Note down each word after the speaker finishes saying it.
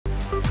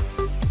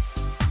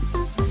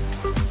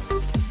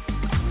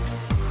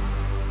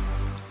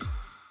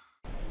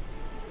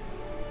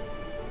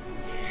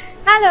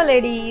Hello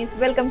ladies,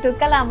 welcome to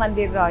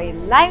Kalamandir Royale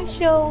live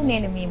show.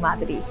 నేను మీ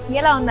మాధురి.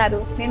 ఎలా ఉన్నారు?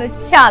 నేను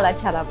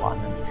చాలా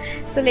బాగున్నాను.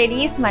 సో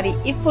లేడీస్, మరి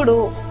ఇప్పుడు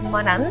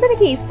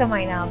మనందరికీ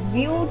ఇష్టమైన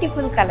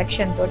బ్యూటిఫుల్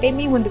కలెక్షన్ తోటి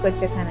మీ ముందుకు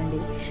వచ్చేసానండి.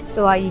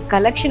 సో ఈ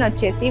కలెక్షన్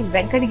వచ్చేసి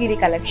వెంకటగిరి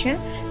కలెక్షన్.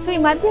 సో ఈ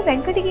మధ్య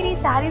వెంకటగిరి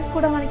సారీస్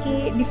కూడా మనకి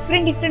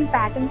డిఫరెంట్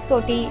ప్యాటర్న్స్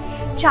తోటి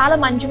చాలా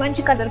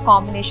మంచి కలర్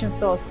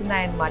కాంబినేషన్స్తో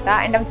వస్తున్నాయన్నమాట.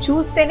 అండ్ అవి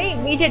చూస్తేనే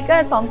ఇమీడియట్గా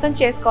సొంతం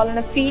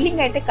చేసుకోవాలన్న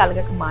ఫీలింగ్ అయితే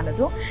కలగక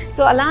మానదు.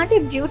 సో అలాంటి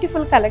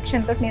బ్యూటిఫుల్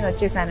కలెక్షన్ తోటి నేను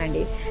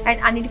వచ్చేసానండి.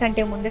 అండ్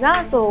అన్నిటికంటే ముందుగా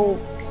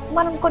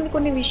మనం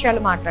కొన్ని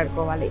విషయాలు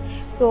మాట్లాడుకోవాలి.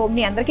 సో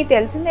మీ అందరికీ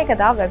తెలిసిందే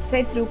కదా,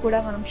 వెబ్సైట్ త్రూ కూడా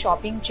మనం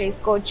షాపింగ్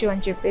చేసుకోవచ్చు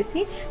అని చెప్పేసి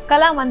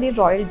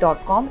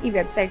kalamandirroyale.com ఈ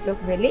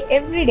వెబ్సైట్లోకి వెళ్ళి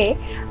ఎవ్రీడే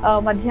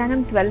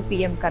మధ్యాహ్నం 12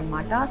 PM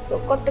అనమాట. సో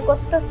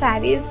కొత్త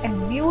saris and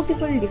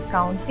beautiful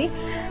discounts,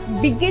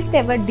 biggest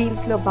ever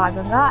డీల్స్లో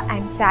భాగంగా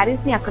అండ్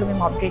శారీస్ని అక్కడ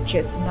మేము అప్డేట్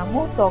చేస్తున్నాము.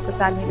 సో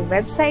ఒకసారి మీరు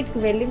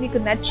వెబ్సైట్కి వెళ్ళి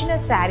మీకు నచ్చిన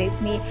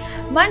శారీస్ని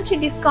మంచి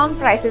డిస్కౌంట్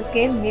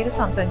ప్రైసెస్కే మీరు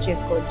సొంతం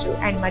చేసుకోవచ్చు.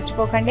 అండ్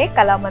మర్చిపోకండి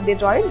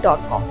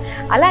kalamandirroyale.com.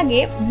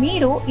 అలాగే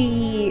మీరు ఈ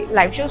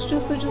లైవ్ షోస్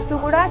చూస్తూ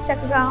కూడా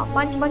చక్కగా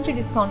మంచి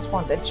డిస్కౌంట్స్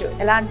పొందొచ్చు.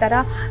 ఎలా అంటారా,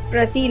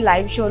 ప్రతి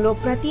లైవ్ షోలో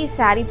ప్రతి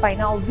శారీ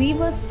పైన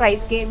వీవర్స్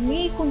ప్రైస్కే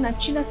మీకు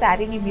నచ్చిన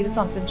శారీని మీరు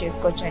సొంతం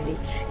చేసుకోవచ్చండి.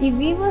 ఈ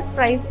వీవర్స్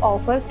ప్రైస్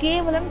ఆఫర్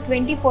కేవలం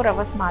 24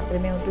 అవర్స్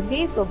మాత్రమే ఉంటుంది.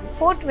 సో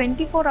బిఫోర్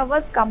 24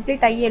 అవర్స్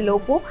కంప్లీట్ అయ్యే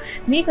లోపు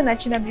మీకు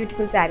నచ్చిన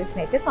బ్యూటిఫుల్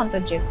శారీస్ని అయితే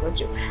సొంతం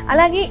చేసుకోవచ్చు.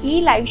 అలాగే ఈ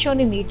లైవ్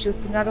షోని మీరు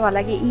చూస్తున్నారు.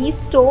 అలాగే ఈ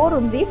స్టోర్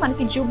ఉంది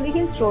మనకి Jubilee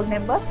hills road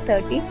number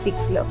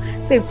 36లో.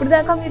 So ఇప్పుడు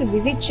దాకా మీరు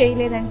విజిట్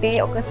చేయలేదంటే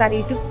ఒకసారి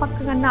ఇటు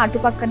పక్కన అటు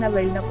పక్కన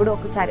వెళ్ళినప్పుడు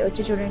ఒకసారి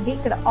వచ్చి చూడండి.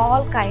 ఇక్కడ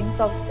ఆల్ కైండ్స్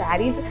ఆఫ్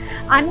శారీస్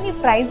అన్ని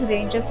ప్రైస్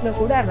రేంజెస్లో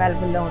కూడా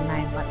అవైలబుల్లో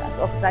ఉన్నాయన్నమాట. సో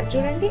ఒకసారి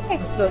చూడండి,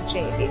 ఎక్స్ప్లోర్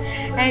చేయండి.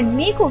 అండ్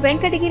మీకు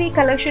వెంకటగిరి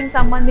కలెక్షన్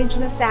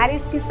సంబంధించిన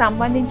శారీస్కి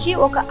సంబంధించి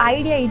ఒక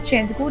ఐడియా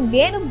ఇచ్చేందుకు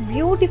నేను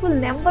బ్యూటిఫుల్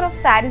నెంబర్ ఆఫ్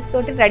శారీస్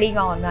తోటి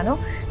రెడీగా ఉన్నాను.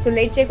 సో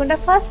లేట్ చేయకుండా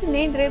ఫస్ట్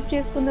నేను డ్రేప్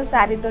చేసుకున్న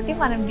శారీ తోటి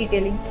మనం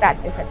డీటెయిలింగ్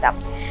స్టార్ట్ చేసేద్దాం.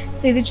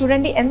 సో ఇది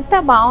చూడండి ఎంత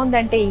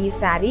బాగుందంటే ఈ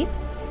శారీ.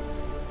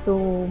 సో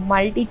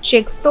మల్టీ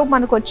చెక్స్తో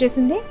మనకు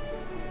వచ్చేసింది,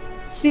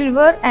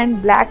 silver and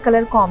black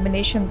colour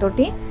combination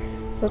తోటి.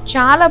 సో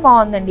చాలా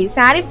బాగుందండి.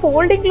 శారీ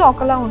ఫోల్డింగ్లో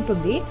ఒకలా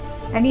ఉంటుంది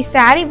అండ్ ఈ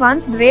శారీ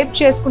వన్స్ డ్రేప్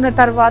చేసుకున్న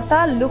తర్వాత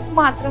లుక్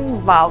మాత్రం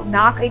వావ్,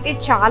 నాకైతే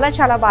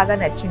చాలా బాగా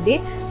నచ్చింది.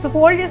 సో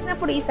ఫోల్డ్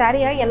చేసినప్పుడు ఈ శారీ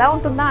ఎలా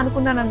ఉంటుందా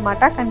అనుకున్నాను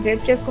అనమాట, కానీ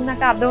డ్రేప్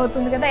చేసుకున్నాక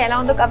అర్థమవుతుంది కదా. ఎలా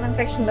ఉందో కమెంట్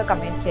సెక్షన్లో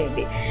కమెంట్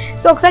చేయండి.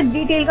 సో ఒకసారి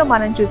డీటెయిల్గా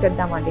మనం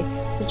చూసేద్దామండి.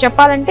 సో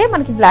చెప్పాలంటే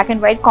మనకి బ్లాక్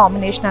అండ్ వైట్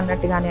కాంబినేషన్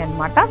అన్నట్టుగానే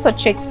అనమాట. So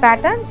checks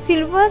pattern,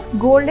 silver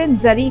golden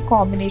zari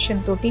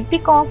combination తోటి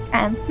పికాక్స్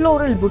అండ్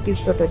ఫ్లోరల్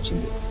బుటీస్ తోటి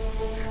వచ్చింది.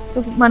 సో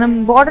మనం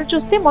బార్డర్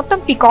చూస్తే మొత్తం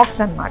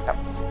పికాక్స్ అనమాట.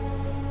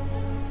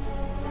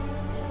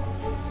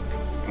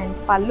 అండ్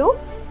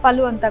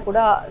పళ్ళు అంతా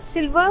కూడా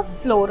సిల్వర్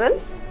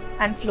ఫ్లోరల్స్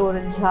అండ్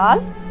ఫ్లోరల్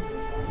జాల్,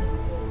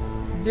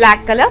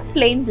 black colour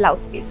plain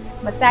blouse piece.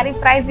 మరి శారీ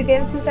ప్రైస్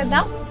డీటెయిల్స్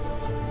చూసేద్దాం.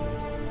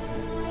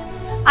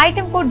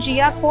 Item code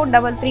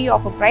GR433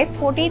 offer price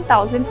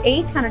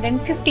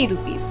 14,850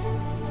 rupees.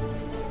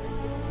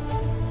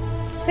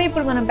 So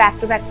ఇప్పుడు మనం బ్యాక్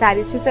టు బ్యాక్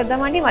శారీస్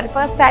చూసేద్దామండి. మరి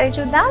ఫస్ట్ శారీ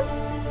చూద్దాం.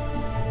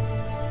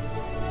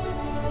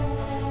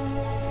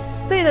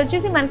 సో ఇది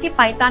వచ్చేసి మనకి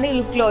పైతానీ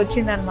లుక్ లో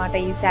వచ్చింది అనమాట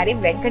ఈ శారీ,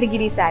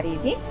 వెంకటగిరి శారీ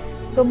ఇది.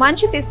 సో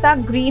మంచి పిస్తా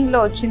గ్రీన్ లో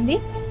వచ్చింది,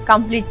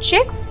 complete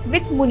checks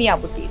with Muniya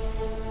buttis.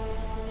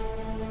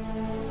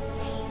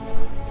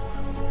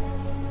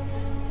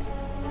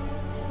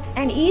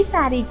 And ఈ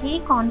శారీకి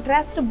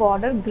contrast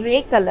border grey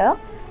colour,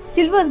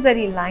 silver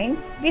zari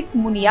lines with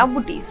Muniya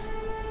buttis.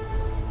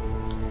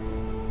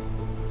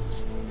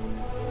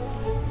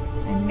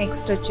 And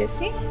next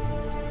వచ్చేసి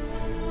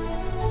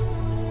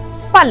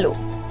పళ్ళు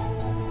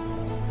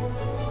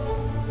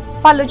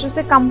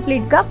చూస్తే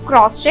కంప్లీట్ గా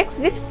cross checks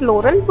with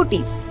floral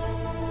buttis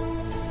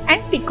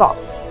and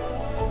peacocks.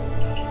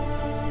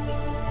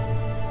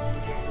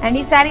 And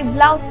ఈ sari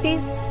blouse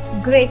piece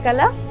grey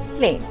colour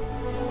plain.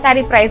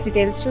 Sari price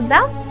details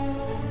చూద్దాం.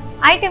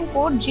 Item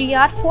code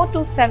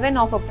GR427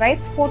 offer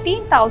price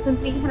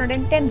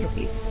 14,310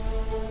 rupees.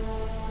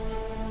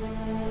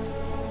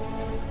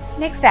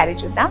 Next sari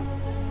చూద్దాం.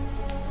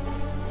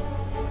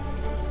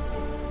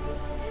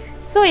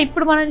 So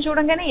ఇప్పుడు మనం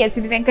చూడంగానే ఎస్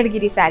ఇది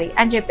వెంకటగిరి శారీ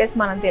అని చెప్పేసి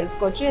మనం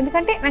తెలుసుకోవచ్చు.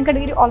 ఎందుకంటే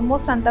వెంకటగిరి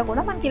ఆల్మోస్ట్ అంతా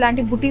కూడా మనకి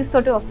ఇలాంటి బుటీస్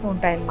తోటి వస్తూ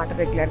ఉంటాయి అనమాట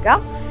రెగ్యులర్గా.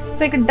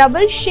 సో ఇక్కడ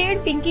double shade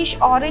pinkish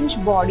orange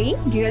body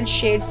dual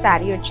shade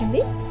sari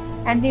వచ్చింది.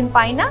 అండ్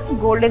దీనిపైన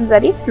golden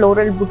zari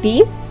floral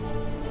buttis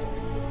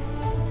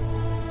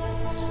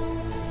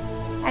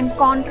and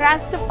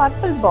contrast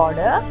purple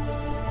border,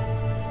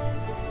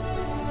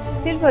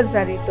 silver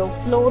జరీతో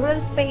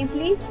ఫ్లోరల్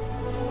స్పేస్లీస్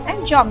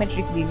అండ్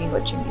జామెట్రిక్ వీవింగ్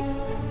వచ్చింది.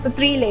 సో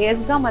 3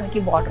 లేయర్స్ గా మనకి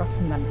బార్డర్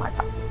వస్తుంది అనమాట.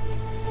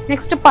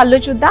 నెక్స్ట్ పళ్ళు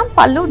చూద్దాం.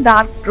 పళ్ళు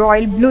డార్క్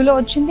రాయల్ బ్లూలో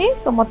వచ్చింది.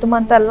 సో మొత్తం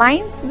అంతా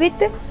lines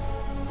with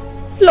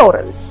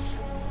florals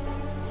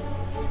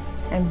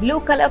and blue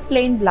colour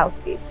plain blouse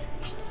piece.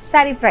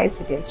 Sari price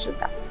details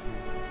చూద్దాం.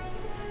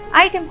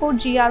 Item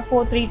code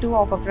GR432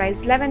 offer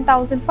price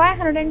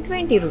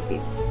 11,520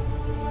 rupees.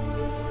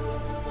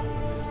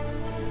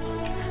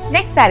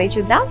 Next sari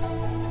చూద్దాం.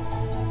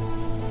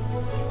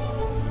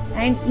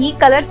 అండ్ ఈ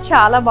కలర్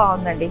చాలా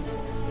బాగుందండి.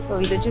 సో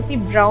ఇది వచ్చేసి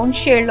బ్రౌన్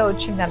షేడ్ లో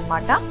వచ్చింది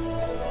అనమాట.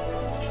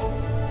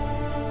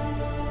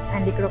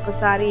 అండ్ ఇక్కడ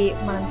ఒకసారి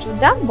మనం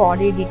చూద్దాం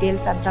బాడీ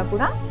డీటెయిల్స్ అంతా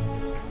కూడా.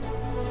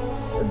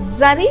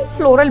 జరీ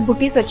ఫ్లోరల్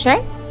బుటీస్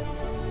వచ్చాయి.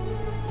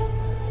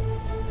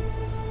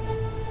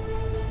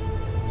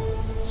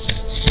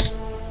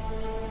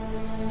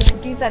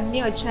 బుటీస్ అన్ని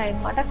వచ్చాయి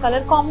అనమాట.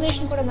 కలర్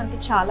కాంబినేషన్ కూడా మనకి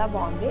చాలా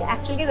బాగుంది.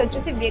 యాక్చువల్గా ఇది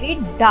వచ్చేసి వెరీ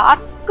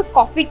డార్క్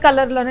కాఫీ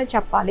కలర్ లోనే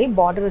చెప్పాలి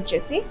బార్డర్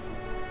వచ్చేసి.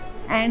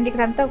 అండ్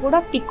ఇక్కడంతా కూడా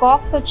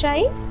పికాక్స్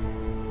వచ్చాయి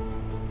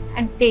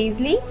అండ్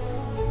పేజ్లీస్,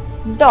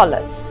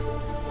 డాలర్స్.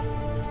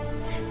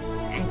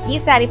 అండ్ ఈ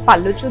శారీ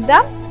పళ్ళు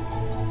చూద్దాం.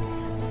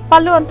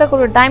 పళ్ళు అంతా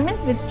కూడా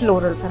డైమండ్స్ విత్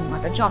ఫ్లోరల్స్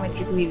అనమాట,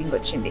 జామెట్రిక్ వీవింగ్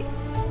వచ్చింది.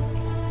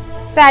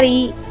 శారీ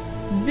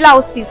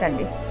బ్లౌజ్ పీస్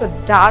అండి, so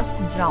dark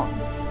brown.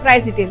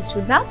 Price details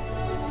చూద్దాం.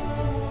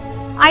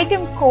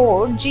 Item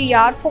code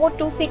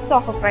GR426,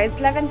 offer price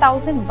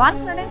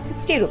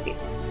 11,160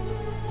 rupees.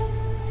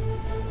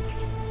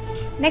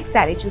 Next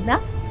sari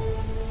చూద్దాం.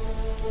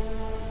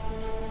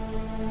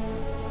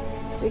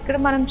 సో ఇక్కడ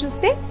మనం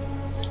చూస్తే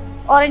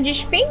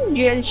orangish pink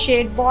dual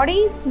shade body,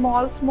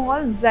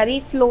 small zari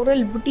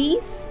floral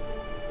బుటీస్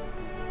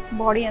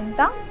బాడీ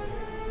అంతా.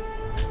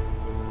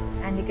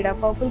 అండ్ ఇక్కడ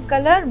purple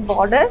colour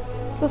border,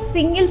 so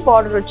single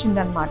border వచ్చింది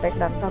అనమాట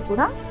ఇక్కడంతా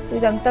కూడా. సో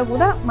ఇదంతా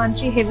కూడా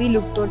మంచి హెవీ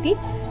లుక్ తోటి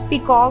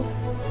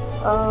పికాక్స్,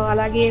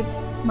 అలాగే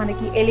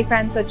మనకి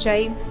ఎలిఫెంట్స్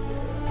వచ్చాయి,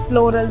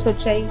 ఫ్లోరల్స్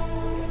వచ్చాయి.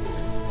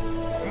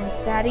 అండ్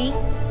శారీ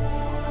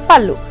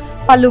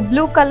పళ్ళు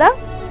బ్లూ కలర్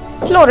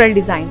ఫ్లోరల్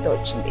డిజైన్ తో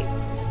వచ్చింది.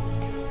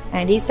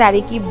 అండ్ ఈ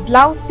శారీకి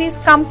బ్లౌజ్ పీస్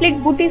కంప్లీట్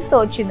బుటీస్ తో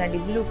వచ్చిందండి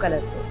బ్లూ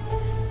కలర్ తో.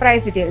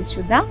 ప్రైస్ డీటెయిల్స్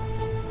చూద్దాం.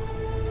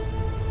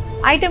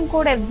 Item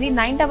code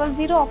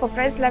FG900, offer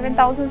price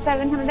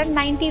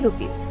 11,790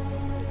 rupees.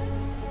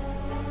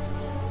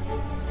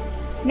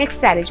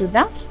 Next sari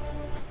చూద్దాం.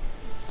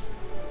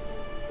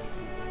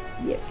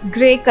 ఎస్,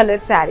 గ్రే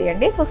కలర్ శారీ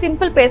అండి. సో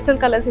సింపుల్ పేస్టల్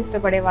కలర్స్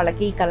ఇష్టపడే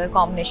వాళ్ళకి ఈ కలర్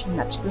కాంబినేషన్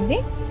నచ్చుతుంది.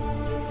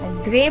 And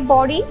grey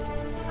body,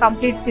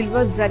 complete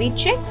silver zari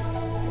checks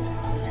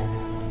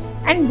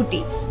and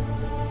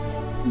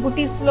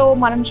బుటీస్ లో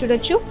మనం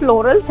చూడొచ్చు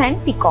florals and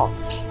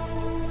peacocks.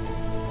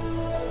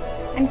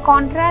 And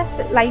contrast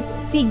light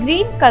sea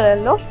green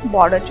colour లో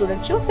బార్డర్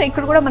చూడొచ్చు. సో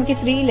ఇక్కడ కూడా మనకి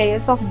 3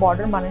 లేయర్స్ ఆఫ్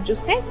బార్డర్ మనం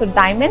చూస్తే, so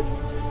diamonds,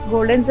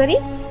 golden zari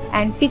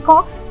and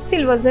peacocks,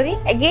 silver zari,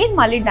 again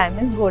మళ్ళీ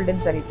డైమండ్స్,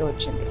 గోల్డెన్ జరీతో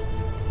వచ్చింది.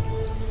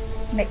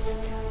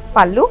 నెక్స్ట్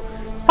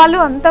పళ్ళు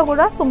అంతా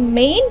కూడా, సో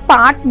మెయిన్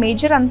పార్ట్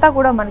మేజర్ అంతా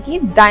కూడా మనకి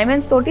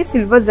డైమండ్స్ తోటి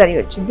సిల్వర్ జరీ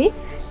వచ్చింది.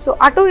 సో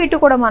అటు ఇటు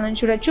కూడా మనం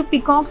చూడొచ్చు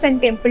peacocks and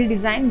temple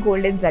design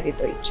golden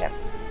జరీతో ఇచ్చారు.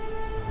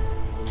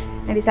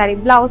 అండ్ ఈ sorry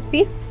blouse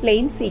piece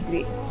plain sea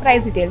green.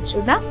 Price details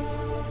చూద్దాం.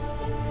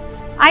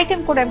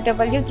 Item code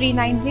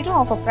FW390,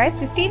 offer price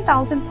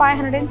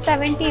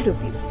 15,570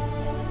 rupees.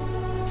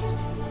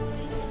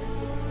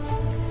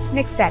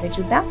 Next sari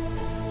చూద్దాం.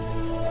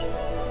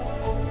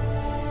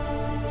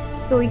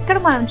 సో ఇక్కడ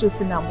మనం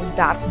చూస్తున్నాము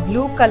డార్క్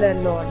బ్లూ కలర్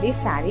లో అండి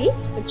శారీ.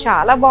 సో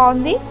చాలా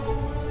బాగుంది.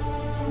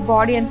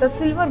 బాడీ అంతా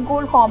సిల్వర్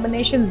గోల్డ్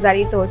కాంబినేషన్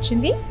జరీతో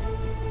వచ్చింది,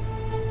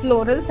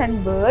 ఫ్లోరల్స్ అండ్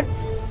బర్డ్స్.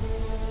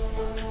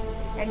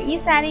 అండ్ ఈ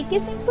శారీకి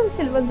సింపుల్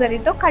సిల్వర్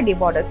జరీతో కడ్డీ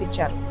బార్డర్స్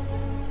ఇచ్చారు.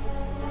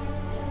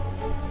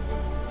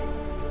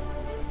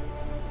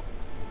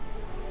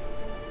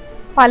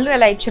 పళ్ళు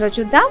ఎలా ఇచ్చారో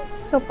చూద్దాం.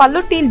 సో పళ్ళు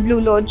టీల్ బ్లూ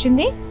లో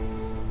వచ్చింది.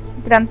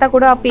 ఇక్కడంతా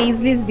కూడా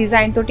పేజ్లీస్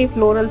డిజైన్ తోటి,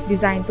 ఫ్లోరల్స్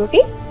డిజైన్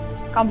తోటి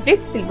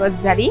కంప్లీట్ సిల్వర్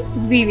జరీ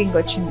వీవింగ్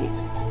వచ్చింది.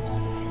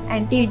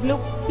 And teal blue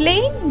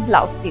plain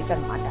blouse piece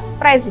అనమాట.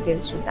 ప్రైస్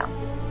డీటెయిల్స్ చూద్దాం.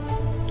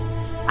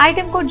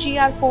 Item code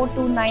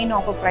GR429,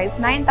 offer price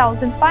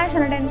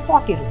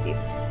 9,540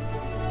 rupees.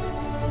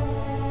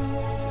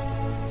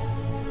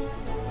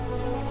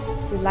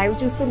 So live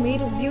చూస్తూ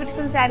మీరు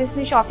బ్యూటిఫుల్ శారీస్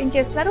ని షాపింగ్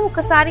చేస్తున్నారు.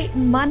 ఒకసారి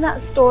మన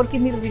స్టోర్ కి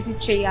మీరు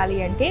విజిట్ చేయాలి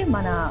అంటే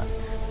మన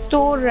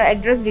స్టోర్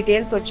అడ్రస్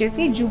డీటెయిల్స్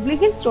వచ్చేసి జూబ్లీ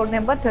హిల్స్ స్టోర్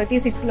నెంబర్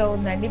 36 లో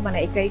ఉందండి మన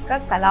ఏకైక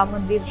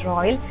కళామందిర్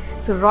రాయల్.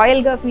 సో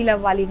రాయల్ గా ఫీల్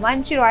అవ్వాలి,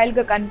 మంచి రాయల్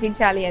గా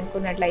కనిపించాలి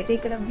అనుకున్నట్లయితే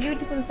ఇక్కడ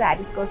బ్యూటిఫుల్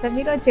శారీస్ కోసం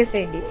మీరు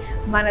వచ్చేసేయండి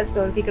మన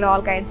స్టోర్ కి. ఇక్కడ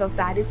ఆల్ కైండ్స్ ఆఫ్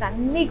శారీస్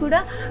అన్ని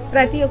కూడా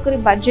ప్రతి ఒక్కరి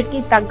బడ్జెట్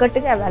కి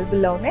తగ్గట్టుగా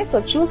అవైలబుల్ లో ఉన్నాయి. సో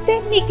చూస్తే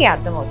మీకే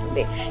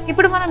అర్థమవుతుంది.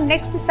 ఇప్పుడు మనం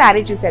నెక్స్ట్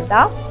శారీ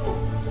చూసేద్దాం.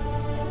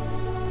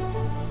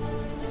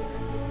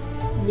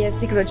 ఎస్,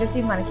 ఇక్కడ వచ్చేసి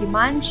మనకి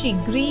మంచి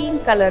గ్రీన్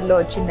కలర్ లో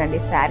వచ్చిందండి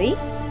sari.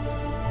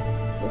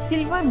 So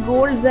silver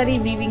gold zari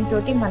weaving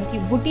తోటి మనకి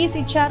బుటీస్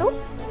ఇచ్చారు,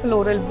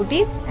 ఫ్లోరల్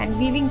బుటీస్. అండ్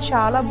వీవింగ్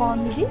చాలా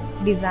బాగుంది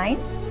డిజైన్.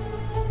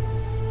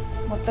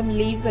 మొత్తం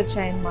లీవ్స్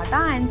వచ్చాయన్నమాట.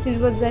 అండ్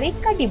సిల్వర్ జరీ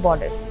కడ్డీ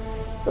borders.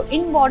 So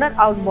in border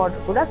out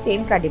border కూడా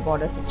సేమ్ కడ్డీ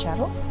బార్డర్స్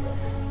ఇచ్చారు.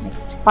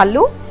 నెక్స్ట్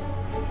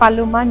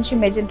పళ్ళు మంచి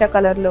మెజెంటా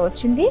కలర్ లో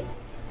వచ్చింది.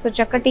 సో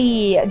చక్కటి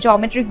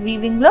జామెట్రిక్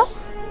వీవింగ్ లో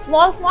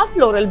స్మాల్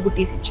ఫ్లోరల్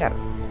బుటీస్ ఇచ్చారు.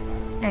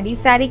 అండ్ ఈ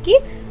శారీకి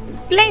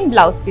ప్లెయిన్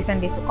బ్లౌజ్ పీస్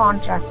అండి. సో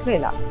కాంట్రాస్ట్ లో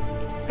ఇలా.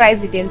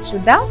 ప్రైస్ డీటెయిల్స్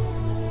చూద్దాం.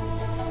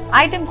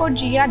 Item code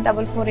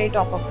GR448,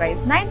 offer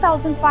price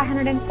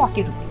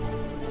 9,540 rupees.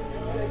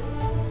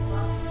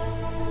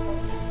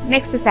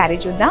 Next sari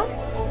చూద్దాం.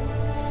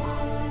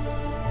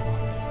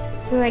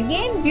 So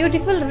again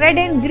beautiful red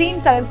and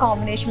green colour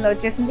combination లో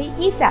వచ్చేసింది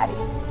ఈ శారీ.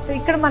 సో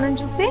ఇక్కడ మనం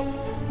చూస్తే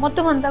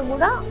మొత్తం అంతా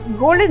కూడా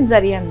గోల్డెన్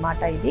జరీ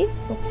అన్నమాట ఇది.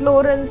 సో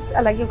ఫ్లోరల్స్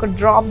అలాగే ఒక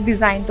డ్రాప్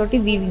డిజైన్ తోటి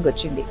వీవింగ్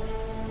వచ్చింది.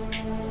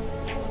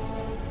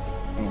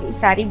 ఈ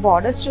సారీ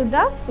బార్డర్స్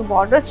చూద్దాం. సో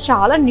బార్డర్స్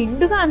చాలా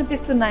నిండుగా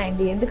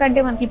అనిపిస్తున్నాయండి, ఎందుకంటే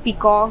మనకి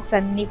పికాక్స్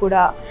అన్నీ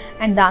కూడా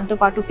అండ్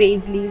దాంతోపాటు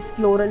పేజ్లీస్,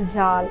 ఫ్లోరల్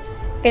జాల్,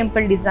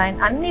 టెంపుల్ డిజైన్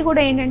అన్నీ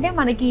కూడా ఏంటంటే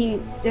మనకి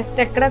జస్ట్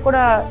ఎక్కడ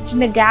కూడా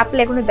చిన్న గ్యాప్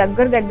లేకుండా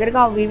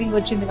దగ్గరగా వీవింగ్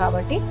వచ్చింది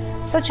కాబట్టి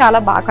సో చాలా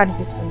బాగా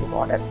కనిపిస్తుంది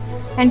బార్డర్.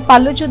 అండ్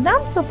పళ్ళు చూద్దాం.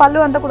 సో పళ్ళు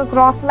అంతా కూడా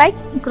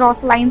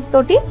క్రాస్ లైన్స్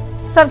తోటి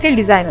సర్కిల్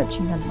డిజైన్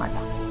వచ్చింది అనమాట.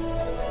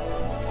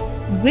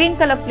 Green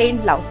colour plain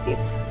blouse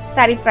piece.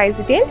 Sorry price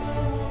details.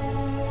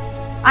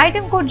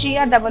 Item code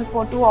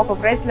GR442, offer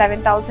price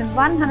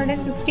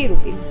 11,160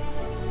 rupees.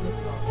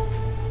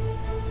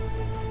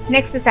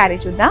 Next sorry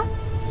చూద్దాం.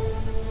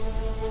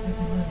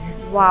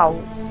 వావ్,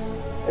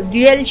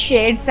 డ్యూయల్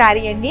షేడ్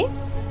సారీ అండి.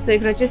 సో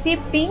ఇక్కడ వచ్చేసి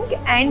pink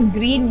and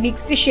green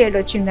mixed shade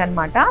వచ్చింది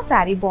అనమాట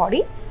సారీ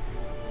బాడీ.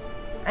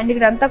 అండ్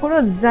ఇక్కడ అంతా కూడా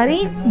జరీ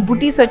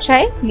బుటీస్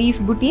వచ్చాయి, లీఫ్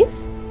బుటీస్.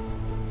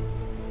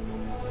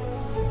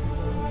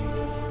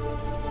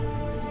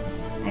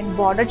 అండ్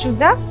బార్డర్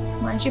చూద్దాం.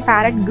 మంచి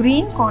ప్యారెట్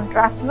గ్రీన్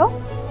కాంట్రాస్ట్ లో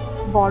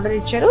బార్డర్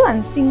ఇచ్చారు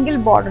అండ్ సింగిల్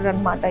బార్డర్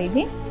అనమాట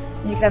ఇది.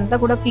 ఇక్కడంతా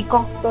కూడా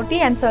పీకాక్స్ తోటి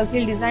అండ్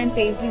సర్కిల్ డిజైన్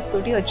పేజ్లీస్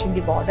తోటి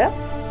వచ్చింది బార్డర్.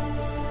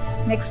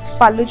 నెక్స్ట్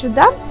పళ్ళు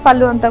చూద్దాం.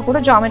 పళ్ళు అంతా కూడా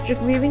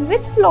జామెట్రిక్ వీవింగ్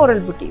విత్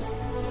ఫ్లోరల్ బుటీస్.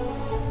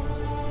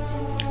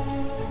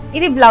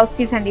 ఇది బ్లౌజ్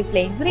పీస్ అండి,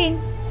 plain green.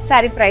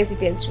 Sorry price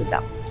details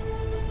చూద్దాం.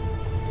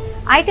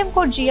 Item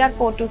code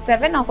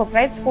GR427, offer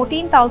price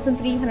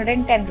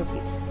 14,310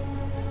 rupees.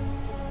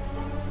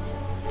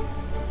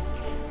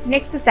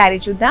 Next sari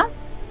చూద్దాం.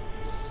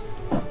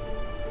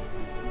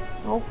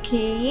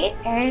 ఓకే,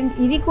 అండ్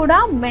ఇది కూడా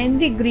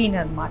మెహందీ గ్రీన్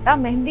అనమాట.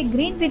 Mehndi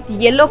green with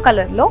yellow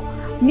colour లో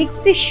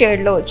మిక్స్డ్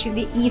షేడ్ లో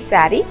వచ్చింది ఈ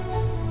శారీ.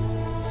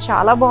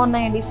 చాలా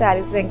బాగున్నాయండి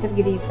శారీస్,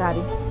 వెంకటగిరి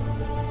సారీ.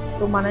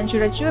 సో మనం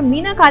చూడొచ్చు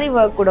మీనాకారి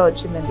వర్క్ కూడా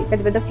వచ్చిందండి,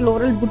 పెద్ద పెద్ద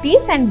ఫ్లోరల్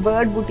బుటీస్ అండ్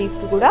బర్డ్ బుటీస్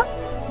కి కూడా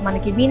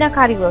మనకి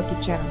మీనాకారి వర్క్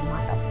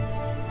ఇచ్చారనమాట.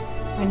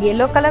 And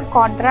yellow colour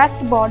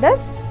contrast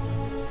borders.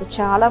 So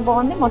చాలా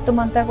బాగుంది, మొత్తం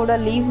అంతా కూడా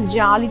లీవ్స్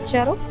జాల్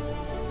ఇచ్చారు.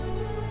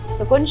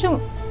 సో కొంచెం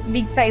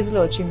బిగ్ సైజ్ లో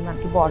వచ్చింది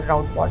మనకి బార్డర్,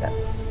 అవుట్ బార్డర్.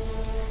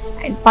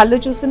 అండ్ పళ్ళు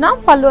చూస్తున్నాం.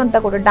 పళ్ళు అంతా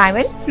కూడా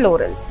డైమండ్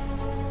ఫ్లోరల్స్.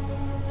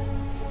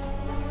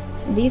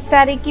 ఈ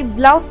శారీకి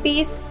బ్లౌజ్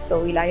పీస్. సో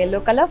ఇలా yellow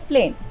colour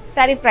plain.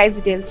 Sari price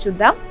details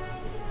చూద్దాం.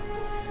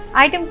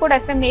 Item code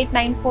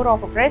FM894,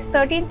 offer price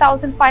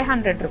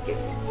 13,500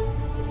 rupees.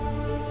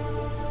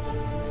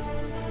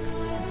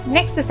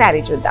 Next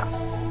sari చూద్దాం.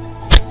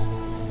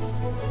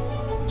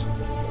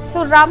 So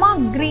Rama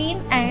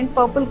green and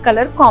purple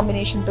colour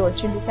combination తో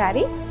వచ్చింది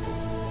శారీ.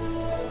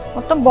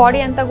 మొత్తం బాడీ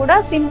అంతా కూడా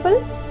సింపుల్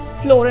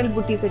ఫ్లోరల్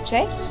బుటీస్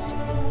వచ్చాయి.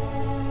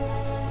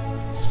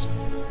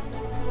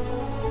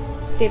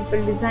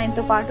 టెంపుల్ డిజైన్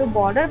తో పాటు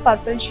బార్డర్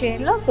పర్పుల్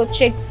షేడ్ లో. సో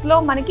చెక్స్ లో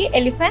మనకి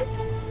elephants,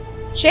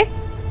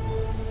 checks,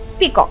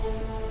 peacocks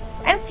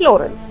and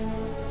florals.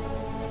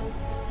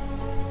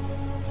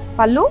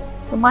 పళ్ళు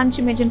సో మంచి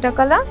మెజెంటా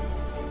కలర్,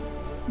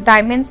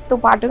 డైమండ్స్ తో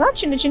పాటుగా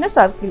చిన్న చిన్న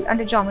సర్కిల్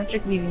అంటే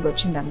జామెట్రిక్ వీవింగ్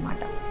వచ్చింది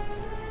అనమాట.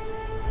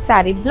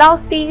 Sorry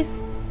blouse piece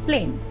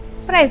plain.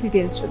 Price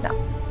details చూద్దాం.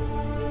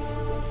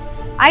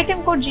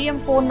 Item code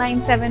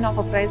GM497,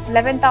 offer price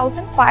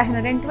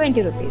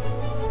 11,520 rupees.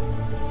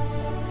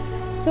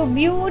 So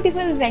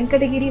beautiful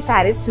Venkatagiri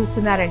saris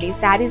చూస్తున్నారండి.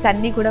 శారీస్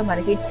అన్నీ కూడా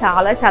మనకి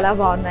చాలా చాలా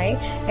బాగున్నాయి.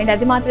 అండ్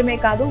అది మాత్రమే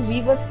కాదు,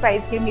 వీవర్స్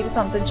ప్రైస్కి మీరు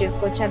సొంతం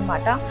చేసుకోవచ్చు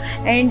అనమాట.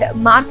 అండ్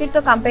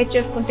మార్కెట్తో కంపేర్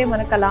చేసుకుంటే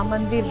మన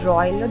కళామందిర్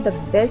రాయల్లో ద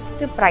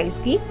బెస్ట్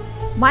ప్రైస్కి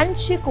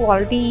మంచి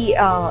క్వాలిటీ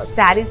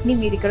శారీస్ని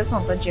మీరు ఇక్కడ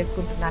సొంతం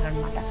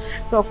చేసుకుంటున్నారనమాట.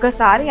 సో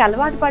ఒక్కసారి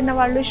అలవాటు పడిన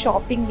వాళ్ళు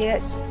షాపింగ్,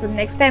 సో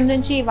నెక్స్ట్ టైం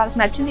నుంచి వాళ్ళకి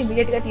నచ్చింది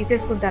ఇమీడియట్గా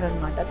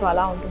తీసేసుకుంటారనమాట. సో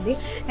అలా ఉంటుంది.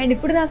 అండ్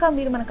ఇప్పుడు దాకా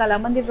మీరు మన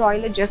కళామందిర్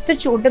రాయల్లో జస్ట్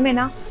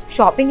చూడడమేనా,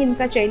 షాపింగ్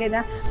ఇంకా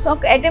చేయలేదా? సో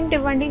ఒక అటెంప్ట్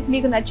ఇవ్వండి.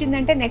 మీకు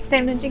నచ్చిందంటే నెక్స్ట్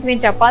టైం నుంచి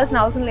నేను చెప్పాల్సిన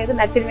అవసరం లేదు,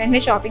 నచ్చిన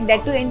వెంటనే షాపింగ్.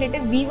 దట్ టు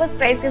ఏంటంటే వీవర్స్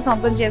ప్రైస్కి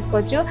సొంతం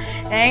చేసుకోవచ్చు.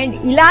 అండ్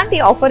ఇలాంటి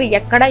ఆఫర్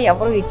ఎక్కడ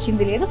ఎవరు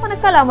ఇచ్చింది లేదు,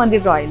 మన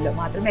కళామందిర్ రాయల్లో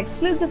మాత్రం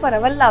exclusive for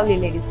hour lovely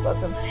ladies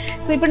కోసం.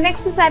 సో ఇప్పుడు నెక్స్ట్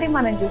సారీ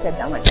మనం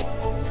చూసేద్దామండి.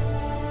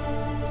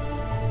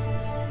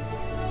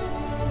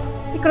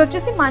 ఇక్కడ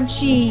వచ్చేసి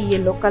మంచి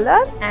yellow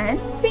colour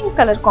and pink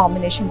colour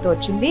combination తో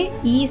వచ్చింది.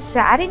 ఈ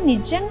శారీ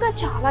నిజంగా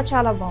చాలా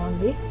చాలా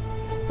బాగుంది.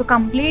 సో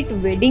కంప్లీట్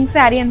వెడ్డింగ్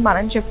శారీ అని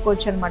మనం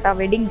చెప్పుకోవచ్చు అనమాట.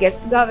 వెడ్డింగ్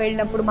గెస్ట్ గా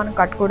వెళ్ళినప్పుడు మనం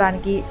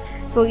కట్టుకోవడానికి,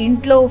 సో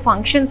ఇంట్లో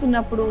ఫంక్షన్స్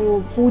ఉన్నప్పుడు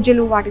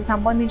పూజలు వాటికి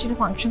సంబంధించిన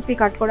ఫంక్షన్స్ కి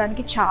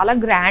కట్టుకోవడానికి చాలా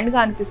గ్రాండ్ గా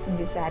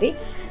అనిపిస్తుంది ఈ శారీ.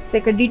 సో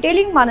ఇక్కడ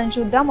డీటెయిలింగ్ మనం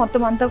చూద్దాం.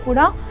 మొత్తం అంతా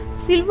కూడా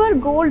సిల్వర్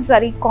గోల్డ్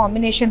జరీ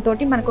కాంబినేషన్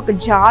తోటి మనకు ఒక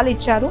జాల్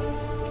ఇచ్చారు.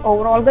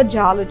 ఓవరాల్ గా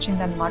జాల్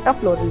వచ్చింది అనమాట,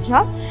 ఫ్లోరల్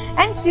జాల్.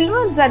 అండ్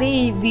సిల్వర్ జరీ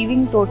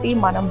వీవింగ్ తోటి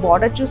మనం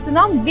బార్డర్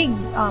చూస్తున్నాం. బిగ్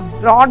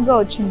బ్రాడ్ గా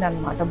వచ్చింది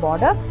అనమాట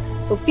border.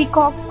 So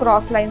peacocks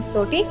cross lines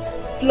తోటి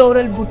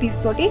ఫ్లోరల్ బుటీస్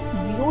తోటి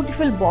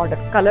బ్యూటిఫుల్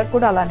బార్డర్. కలర్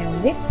కూడా అలానే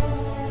ఉంది.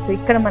 సో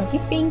ఇక్కడ మనకి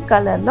పింక్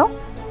కలర్ లో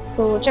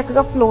సో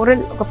చక్కగా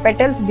ఫ్లోరల్ ఒక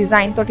పెటల్స్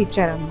డిజైన్ తోటి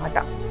ఇచ్చారనమాట.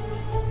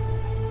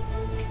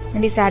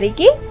 అండ్ ఈ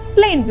శారీకి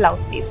plain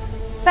blouse piece.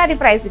 Sari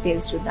price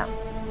details చూద్దాం.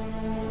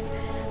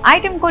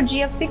 Item code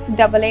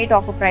GF688,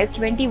 offer price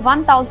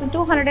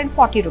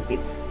 21,240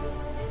 rupees.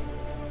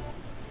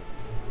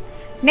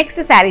 Next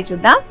saree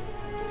చూద్దాం.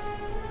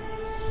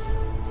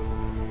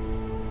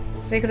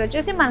 సో ఇక్కడ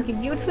వచ్చేసి మనకి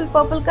బ్యూటిఫుల్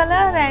పర్పుల్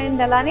కలర్ అండ్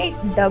అలానే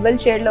డబుల్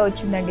షేడ్ లో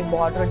వచ్చిందండి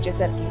బార్డర్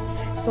వచ్చేసరికి.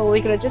 సో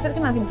ఇక్కడ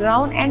వచ్చేసరికి మనకి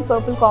brown and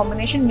purple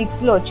combination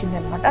mix లో వచ్చింది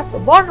అనమాట. సో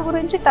బార్డర్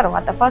గురించి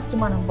తర్వాత ఫస్ట్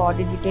మనం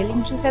బాడీ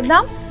డీటెయిలింగ్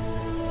చూసేద్దాం.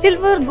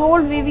 సిల్వర్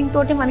గోల్డ్ వీవింగ్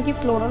తోటి మనకి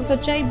ఫ్లోరల్స్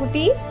వచ్చాయి,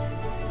 బుటీస్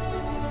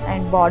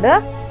and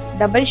border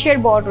double shade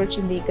border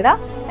వచ్చింది ఇక్కడ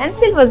అండ్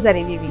సిల్వర్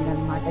జరీ వీవింగ్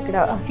అనమాట. ఇక్కడ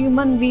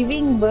human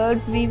weaving,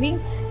 birds weaving,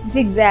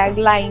 zigzag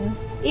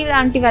lines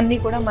ఇలాంటివన్నీ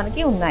కూడా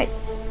మనకి ఉన్నాయి.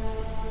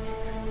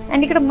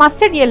 అండ్ ఇక్కడ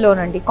మస్టర్డ్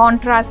ఎల్లోనండి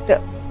కాంట్రాస్ట్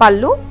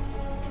పళ్ళు,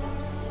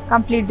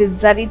 కంప్లీట్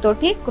జరీ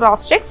తోటి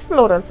క్రాస్ చెక్స్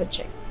ఫ్లోరల్స్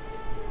వచ్చాయి.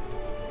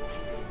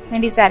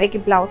 అండ్ ఈ శారీకి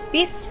బ్లౌజ్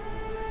పీస్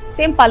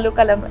సేమ్ పళ్ళు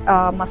కలర్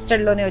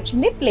మస్టర్డ్ లోనే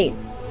వచ్చింది, ప్లెయిన్.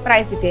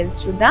 ప్రైస్ డీటెయిల్స్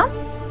చూద్దాం.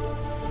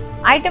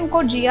 Item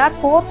code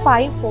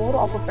GR454,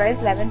 offer price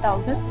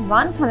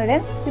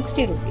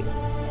 11,160 rupees.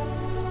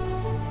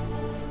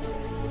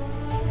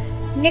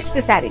 Next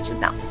sari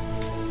చూద్దాం.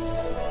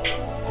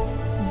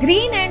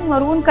 Green and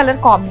maroon colour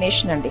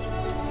combination అండి.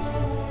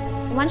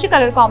 సో మంచి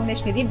కలర్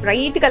కాంబినేషన్ ఇది.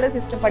 బ్రైట్ కలర్స్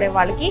ఇష్టపడే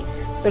వాళ్ళకి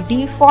సో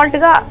డిఫాల్ట్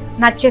గా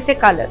నచ్చేసే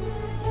కలర్.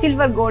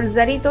 సిల్వర్ గోల్డ్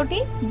జరీ తోటి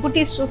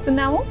బుటీస్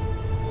చూస్తున్నాము.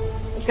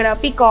 ఇక్కడ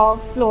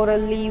పికాక్స్,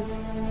 ఫ్లోరల్ లీవ్స్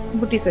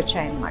బుటీస్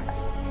వచ్చాయన్నమాట.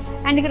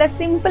 అండ్ ఇక్కడ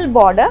సింపుల్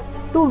బార్డర్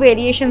 2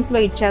 వేరియేషన్స్ లో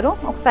ఇచ్చారు.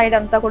 ఒక సైడ్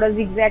అంతా కూడా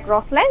జిగ్జాగ్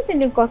క్రాస్ లైన్స్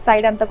అండ్ ఇంకో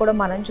సైడ్ అంతా కూడా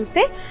మనం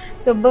చూస్తే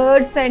సో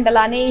బర్డ్స్ అండ్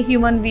అలానే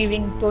హ్యూమన్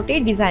వీవింగ్ తోటి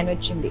డిజైన్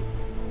వచ్చింది.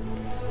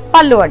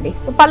 పళ్ళు అండి.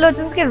 సో పళ్ళు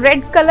వచ్చేసరికి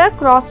red colour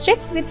cross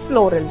checks with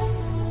florals.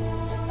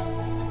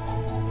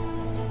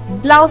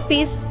 Blouse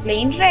piece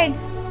plain red.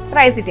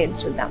 Price details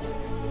చూద్దాం.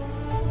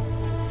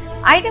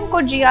 Item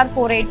code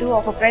GR482,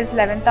 offer price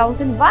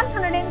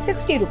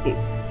 11,160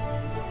 rupees.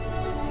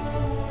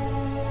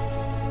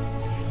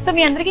 So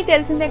మీ అందరికీ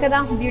తెలిసిందే కదా,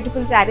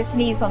 బ్యూటిఫుల్ శారీస్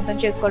ని సొంతం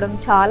చేసుకోవడం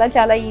చాలా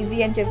చాలా ఈజీ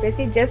అని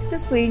చెప్పేసి జస్ట్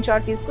స్క్రీన్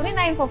షాట్ తీసుకుని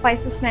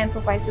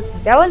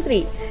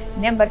 9456945633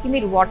 నెంబర్కి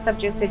మీరు వాట్సాప్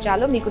చేస్తే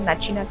చాలు మీకు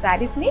నచ్చిన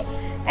శారీస్ ని.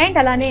 అండ్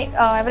అలానే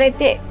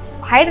ఎవరైతే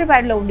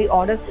హైదరాబాద్లో ఉండి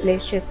ఆర్డర్స్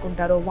ప్లేస్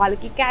చేసుకుంటారో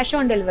వాళ్ళకి క్యాష్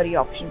ఆన్ డెలివరీ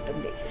ఆప్షన్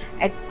ఉంటుంది.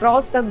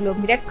 అక్రాస్ ద గ్లోబ్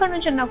మీరు ఎక్కడి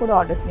నుంచి అన్నా కూడా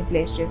ఆర్డర్స్ని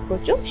ప్లేస్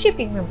చేసుకోవచ్చు.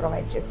 షిప్పింగ్ మేము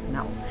ప్రొవైడ్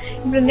చేస్తున్నాము.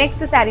 ఇప్పుడు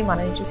నెక్స్ట్ శారీ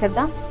మనం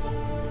చూసేద్దాం.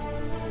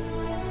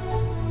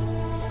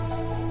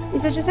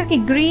 ఇది వచ్చేసరికి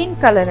గ్రీన్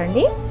కలర్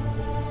అండి.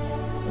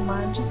 సో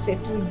మంచి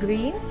settle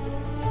green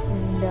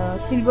and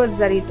silver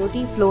zari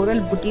తోటి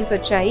ఫ్లోరల్ బుటీస్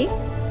వచ్చాయి.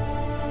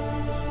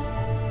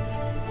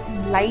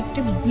 Light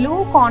blue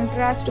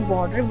contrast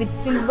border with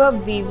silver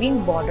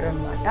weaving border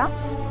అన్నమాట.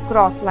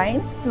 Cross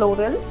lines,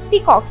 florals,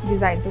 peacocks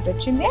design తోటి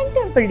వచ్చింది అండ్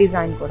టెంపుల్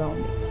డిజైన్ కూడా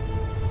ఉంది.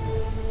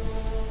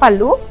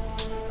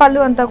 పళ్ళు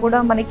అంతా కూడా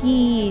మనకి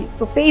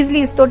సో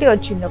పేజ్లీస్ తోటి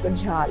వచ్చింది ఒక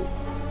జాల్.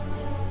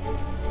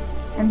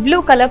 And blue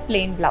colour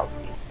plain blouse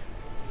piece.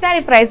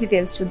 Sari price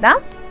details చూద్దాం.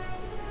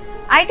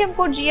 Item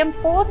code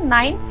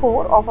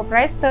GM494, offer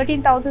price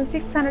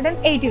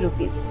 13,680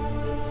 rupees.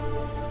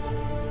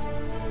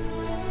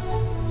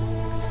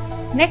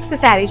 Next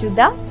sari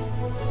చూద్దాం.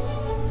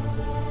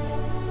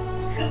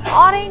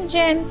 Orange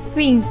and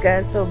pink.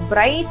 So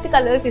bright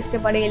colours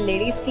ఇష్టపడే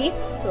లేడీస్ కి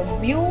so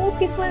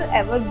beautiful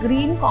ever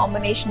green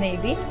combination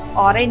ఇది.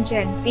 Orange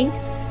and pink.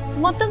 సో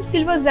మొత్తం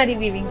silver zari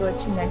weaving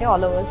వచ్చిందండి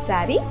all over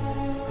sari.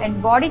 And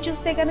body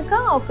చూస్తే కనుక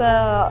ఒక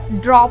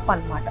డ్రాప్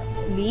అన్నమాట,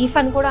 లీఫ్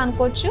అని కూడా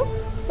అనుకోవచ్చు.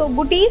 సో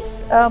బుటీస్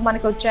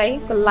మనకు వచ్చాయి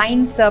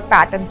లైన్స్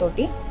ప్యాటర్న్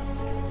తోటి.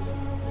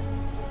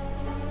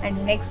 And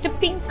next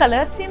pink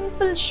colour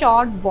simple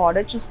short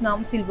border చూస్తున్నాం,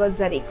 silver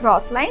zari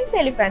cross lines,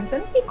 elephants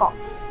and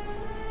peacocks.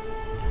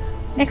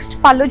 Next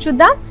పళ్ళు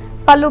చూద్దాం.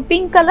 పళ్ళు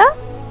పింక్ కలర్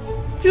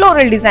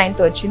ఫ్లోరల్ డిజైన్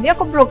తో వచ్చింది,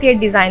 ఒక బ్రోకేడ్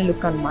డిజైన్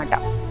లుక్ అన్నమాట.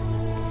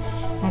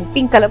 And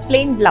pink colour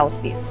plain blouse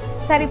piece.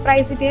 Sorry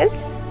price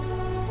details.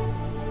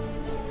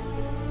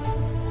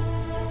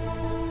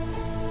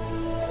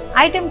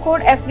 Item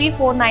code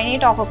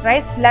FV498, offer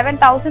price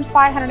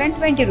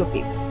 11,520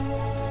 rupees.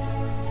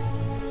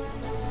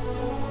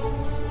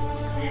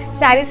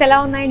 Saris ఎలా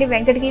ఉన్నాయండి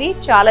వెంకటగిరి?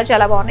 చాలా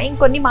చాలా బాగున్నాయి.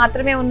 ఇంకొన్ని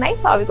మాత్రమే ఉన్నాయి,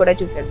 సో అవి కూడా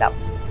చూసేద్దాం.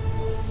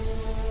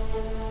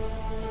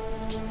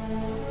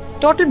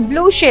 టోటల్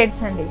బ్లూ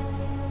షేడ్స్ అండి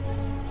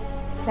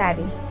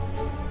sari.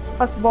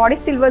 First body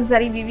silver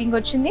zari weaving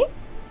వచ్చింది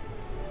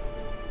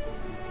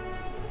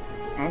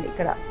అండ్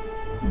ఇక్కడ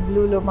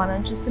బ్లూలో మనం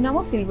చూస్తున్నాము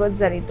సిల్వర్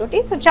జరీ తోటి.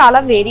 సో చాలా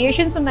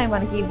వేరియేషన్స్ ఉన్నాయి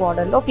మనకి ఈ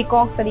బార్డర్ లో.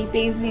 పికాక్స్ అని,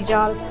 పేజ్లీ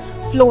జాల్,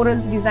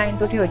 ఫ్లోరల్స్ డిజైన్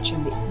తోటి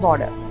వచ్చింది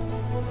బార్డర్.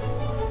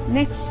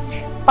 నెక్స్ట్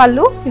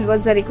పళ్ళు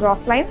silver zari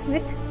cross lines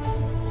with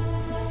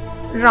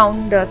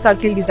round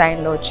circle design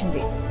లో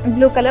వచ్చింది.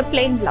 Blue colour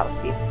plain blouse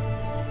piece.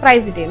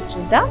 Price details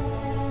చూద్దాం.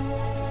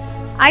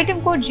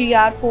 Item code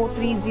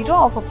GR430,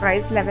 offer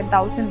price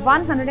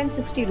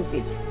 11,160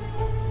 rupees.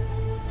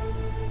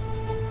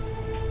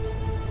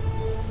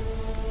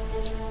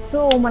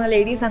 So మన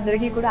లేడీస్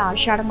అందరికీ కూడా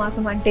ఆషాఢ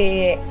మాసం అంటే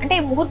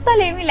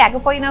ముహూర్తాలు ఏమీ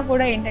లేకపోయినా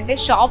కూడా ఏంటంటే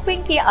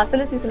షాపింగ్కి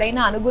అసలు సిసలైన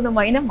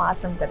అనుగుణమైన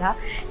మాసం కదా.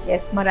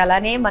 ఎస్, మరి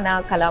అలానే మన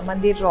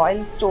కళామందిర్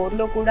రాయల్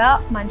స్టోర్లో కూడా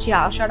మంచి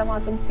ఆషాఢ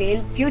మాసం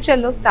సేల్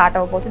ఫ్యూచర్లో స్టార్ట్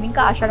అవబోతుంది.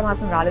 ఇంకా ఆషాఢ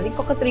మాసం రాలేదు,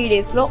 ఇంకొక 3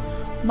 డేస్లో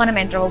మనం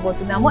ఎంటర్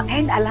అవ్వబోతున్నాము.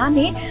 అండ్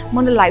అలానే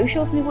మన లైవ్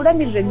షోస్ని కూడా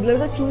మీరు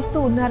రెగ్యులర్గా చూస్తూ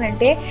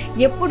ఉన్నారంటే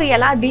ఎప్పుడు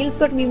ఎలా డీల్స్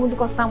తోటి మీ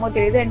ముందుకు వస్తామో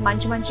తెలియదు. అండ్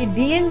మంచి మంచి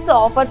డీల్స్,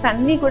 ఆఫర్స్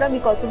అన్నీ కూడా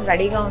మీకోసం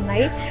రెడీగా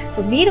ఉన్నాయి. సో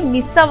మీరు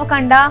మిస్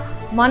అవ్వకుండా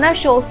మన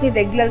షోస్ని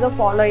రెగ్యులర్గా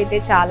ఫాలో అయితే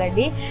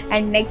చాలండి.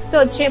 అండ్ నెక్స్ట్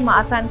వచ్చే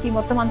మాసానికి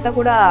మొత్తం అంతా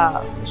కూడా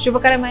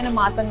శుభకరమైన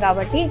మాసం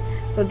కాబట్టి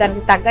సో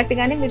దానికి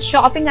తగ్గట్టుగానే మీరు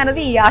షాపింగ్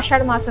అనేది ఈ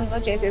ఆషాఢ మాసంలో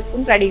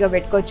చేసేసుకుని రెడీగా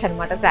పెట్టుకోవచ్చు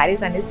అనమాట.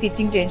 శారీస్ అన్ని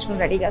స్టిచ్చింగ్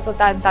చేయించుకుని రెడీగా. సో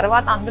దాని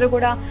తర్వాత అందరూ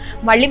కూడా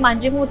మళ్ళీ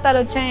మంచి ముహూర్తాలు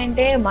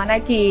వచ్చాయంటే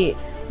మనకి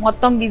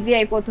మొత్తం బిజీ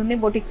అయిపోతుంది.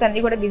 బొటిక్స్ అన్నీ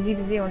కూడా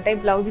బిజీ ఉంటాయి.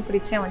 బ్లౌజ్ ఇప్పుడు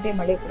ఇచ్చామంటే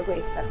మళ్ళీ ఎప్పుడుకో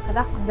ఇస్తారు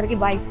కదా, అందరికీ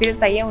బాగా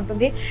ఎక్స్పీరియన్స్ అయ్యే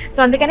ఉంటుంది. సో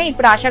అందుకనే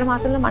ఇప్పుడు ఆషాఢ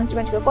మాసంలో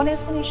మంచిగా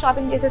కొనేసుకుని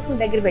షాపింగ్ చేసేసుకుని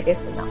దగ్గర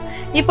పెట్టేసుకుందాం.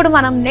 ఇప్పుడు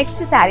మనం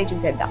నెక్స్ట్ శారీ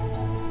చూసేద్దాం.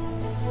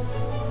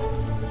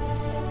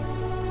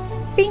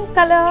 పింక్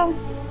కలర్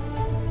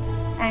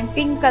అండ్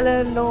పింక్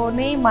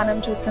కలర్లోనే మనం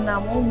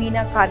చూస్తున్నాము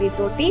మీనాకారి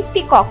తోటి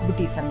పికాక్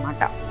బుటీస్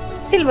అనమాట.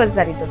 సిల్వర్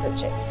జరీ తోటి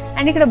వచ్చాయి.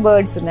 అండ్ ఇక్కడ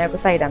బర్డ్స్ ఉన్నాయి ఒక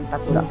సైడ్ అంతా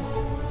కూడా.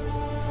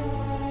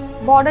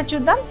 బార్డర్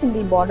చూద్దాం.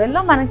 సింగిల్ బార్డర్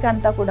లో మనకి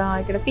అంతా కూడా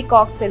ఇక్కడ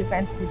పికాక్స్,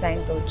 ఎలిఫెంట్స్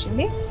డిజైన్ తో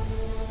వచ్చింది.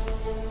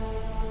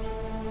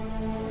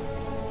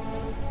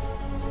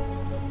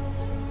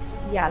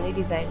 యాలీ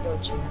డిజైన్ తో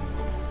వచ్చింది.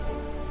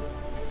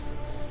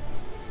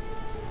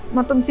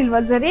 మొత్తం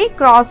silver zari,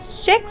 cross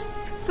checks,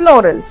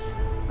 florals.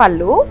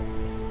 పళ్ళు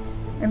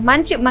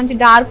మంచి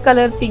డార్క్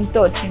కలర్ పింక్ తో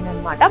వచ్చింది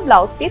అనమాట.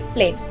 Blouse piece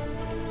plain.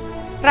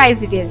 Price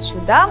details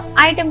చూద్దాం.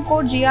 Item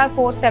code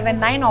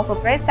GR479, offer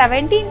price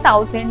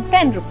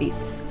 17,010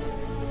 rupees.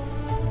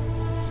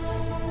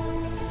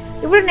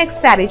 ఇప్పుడు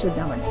నెక్స్ట్ శారీ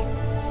చూద్దామండి.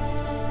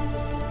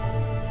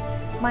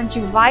 మంచి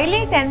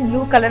violet and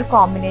blue colour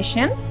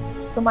combination.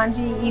 So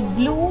మంచి ఈ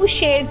బ్లూ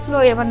షేడ్స్ లో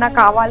ఏమన్నా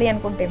కావాలి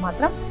అనుకుంటే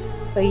మాత్రం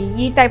సో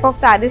ఈ టైప్ ఆఫ్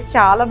శారీస్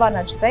చాలా బాగా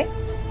నచ్చుతాయి.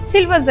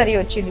 సిల్వర్ జరీ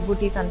వచ్చింది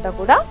బుటీస్ అంతా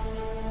కూడా.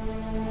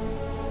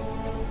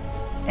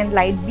 And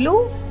light blue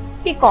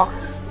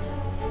peacocks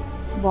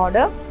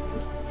border.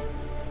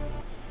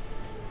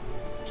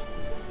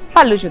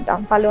 పళ్ళు చూద్దాం.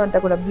 పళ్ళు అంతా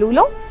కూడా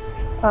బ్లూలో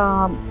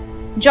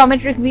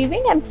జామెట్రిక్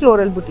వీవింగ్ అండ్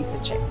ఫ్లోరల్ బుటీస్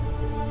వచ్చాయి.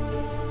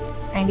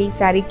 అండ్ ఈ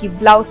శారీకి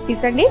బ్లౌజ్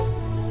పీస్ అండి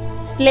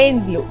ప్లెయిన్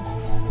బ్లూ.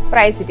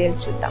 ప్రైస్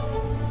డీటెయిల్స్ చూద్దాం.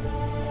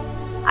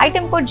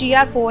 Item code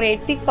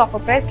GR486,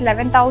 offer price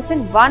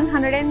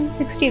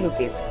 11,160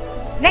 rupees.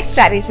 Next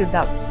sari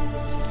చూద్దాం.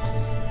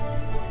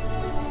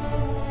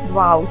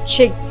 వావ్,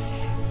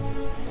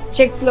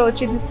 చెక్స్ లో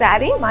వచ్చింది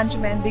శారీ. మంచి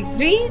mehndi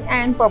green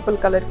and purple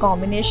colour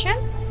combination.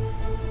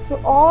 So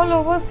all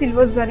over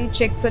silver zari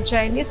checks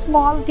వచ్చాయండి.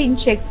 స్మాల్ థిన్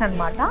చెక్స్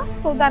అనమాట.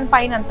 సో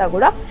దానిపైన అంతా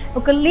కూడా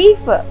ఒక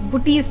లీఫ్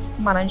బుటీస్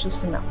మనం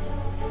చూస్తున్నాం.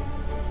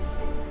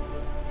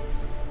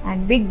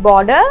 And big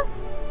border.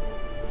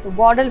 So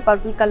border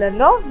purple colour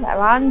లో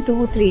 1,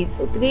 2, 3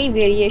 సో 3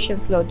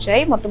 వేరియేషన్స్ లో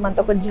వచ్చాయి. మొత్తం అంతా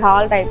ఒక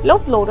జాల్ టైప్ లో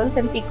florals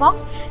and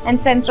peacocks. And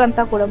centre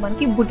అంతా కూడా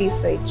మనకి బుటీస్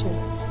తో ఇచ్చారు.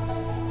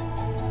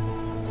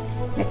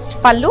 నెక్స్ట్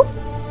పళ్ళు,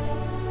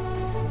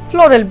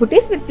 floral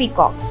buttis with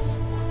peacocks.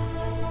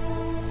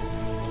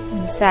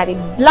 Sorry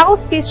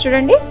blouse piece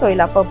చూడండి. సో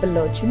ఇలా పర్పుల్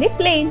లో వచ్చింది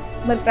ప్లెయిన్.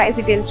 మరి ప్రైస్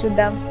డీటెయిల్స్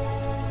చూద్దాం.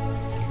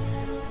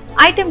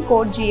 Item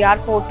code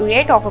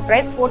GR428, offer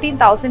price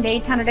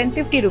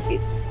 14,850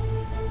 rupees.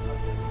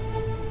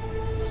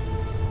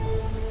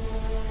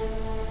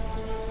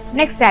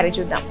 Next sari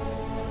చూద్దాం.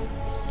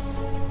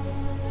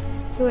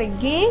 సో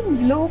అగైన్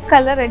బ్లూ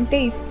కలర్ అంటే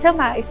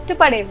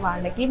ఇష్టపడే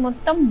వాళ్ళకి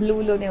మొత్తం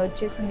బ్లూలోనే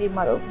వచ్చేసింది.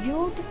 మరో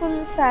బ్యూటిఫుల్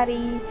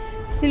శారీ.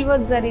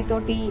 సిల్వర్ జరీ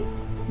తోటి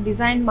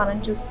డిజైన్ మనం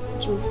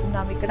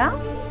చూస్తున్నాం ఇక్కడ.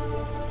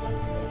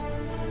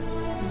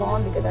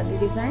 బాగుంది కదండి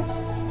డిజైన్.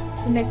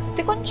 సో నెక్స్ట్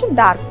కొంచెం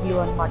డార్క్ బ్లూ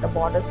అనమాట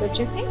బార్డర్స్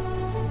వచ్చేసి.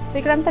 సో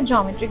ఇక్కడంతా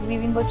జామెట్రిక్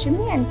వీవింగ్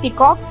వచ్చింది and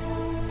peacocks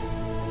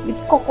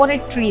with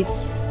coconut trees.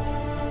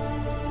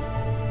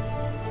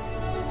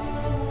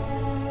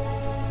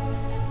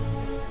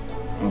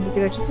 And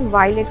ఇక్కడ వచ్చేసి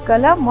వైలెట్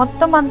కలర్.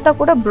 మొత్తం అంతా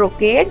కూడా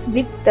బ్రొకేడ్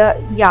విత్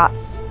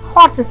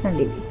హార్సెస్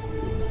అండి. ఇవి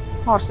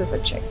హార్సెస్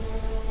వచ్చాయి.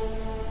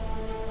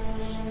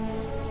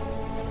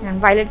 And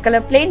violet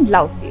colour plain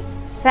blouse piece.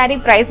 Sari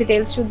price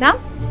details చూద్దాం.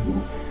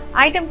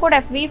 Item code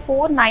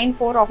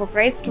FV494, offer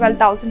price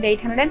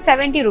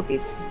 12,870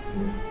 rupees.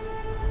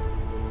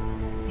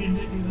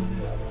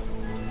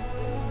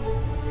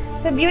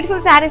 So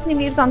beautiful saris ని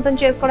మీరు సొంతం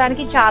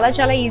చేసుకోవడానికి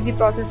చాలా ఈజీ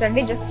ప్రాసెస్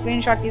అండి. జస్ట్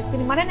స్క్రీన్ షాట్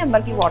తీసుకుని మన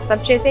నెంబర్కి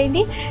వాట్సాప్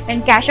చేసేయండి.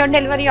 And cash on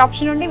delivery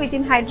option ఉంది విత్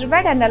ఇన్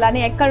హైదరాబాద్. అండ్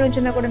అలానే ఎక్కడి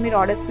నుంచినా కూడా మీరు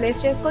ఆర్డర్స్ ప్లేస్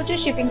చేసుకోవచ్చు.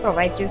 షిప్పింగ్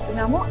ప్రొవైడ్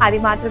చేస్తున్నాము. అది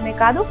మాత్రమే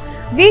కాదు,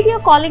 వీడియో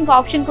కాలింగ్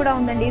ఆప్షన్ కూడా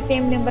ఉందండి.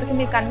 సేమ్ నెంబర్కి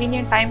మీరు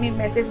కన్వీనియంట్ టైం మీ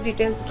మెసేజ్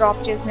డీటెయిల్స్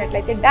డ్రాప్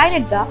చేసినట్లయితే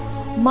డైరెక్ట్గా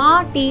మా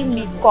టీం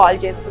మీకు కాల్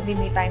చేస్తుంది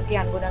మీ టైంకి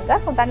అనుగుణంగా.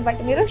 సో దాన్ని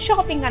బట్టి మీరు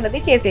షాపింగ్ అనేది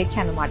చేసేయచ్చు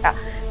అనమాట.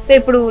 సో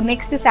ఇప్పుడు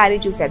నెక్స్ట్ శారీ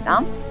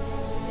చూసేద్దాం.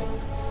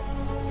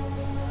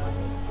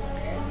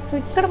 సో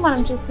ఇక్కడ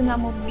మనం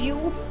చూస్తున్నాము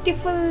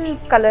బ్యూటిఫుల్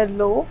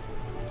కలర్లో.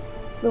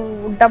 సో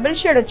డబుల్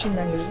షేడ్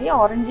వచ్చిందండి. ఇది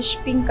ఆరెంజిష్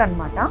పింక్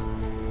అనమాట.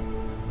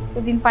 సో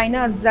దీనిపైన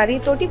జరీ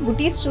తోటి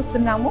బుటీస్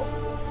చూస్తున్నాము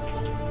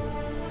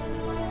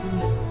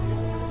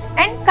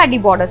అండ్ కడ్డీ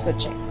బార్డర్స్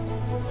వచ్చాయి.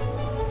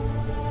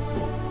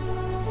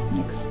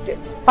 నెక్స్ట్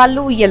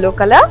పళ్ళు yellow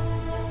colour,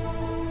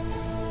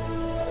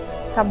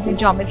 complete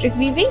geometric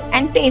weaving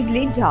and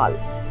paisley జాల్.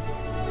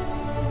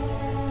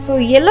 సో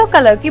yellow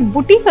కలర్ కి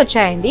బుటీస్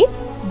వచ్చాయండి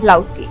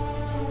బ్లౌజ్ కి.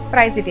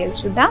 ప్రైస్ డీటెయిల్స్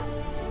చూద్దాం.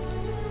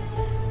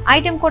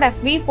 Item code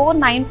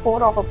FV494,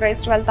 offer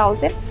price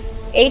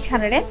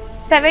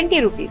 12,870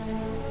 rupees.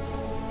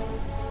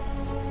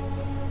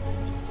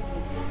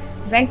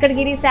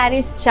 Venkatagiri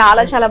saris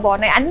చాలా చాలా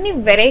బాగున్నాయి. అన్ని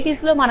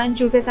వెరైటీస్ లో మనం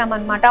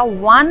చూసేసామన్నమాట.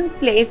 వన్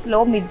ప్లేస్ లో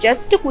మీరు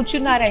జస్ట్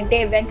కూర్చున్నారంటే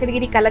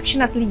వెంకటగిరి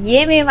కలెక్షన్ అసలు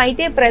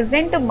ఏమేమైతే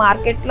ప్రెసెంట్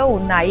మార్కెట్ లో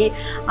ఉన్నాయి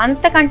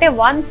అంతకంటే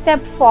వన్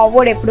స్టెప్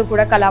ఫార్వర్డ్ ఎప్పుడు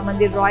కూడా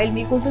కళామందిర్ రాయల్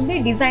మీకు ఉంటుంది,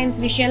 డిజైన్స్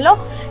విషయంలో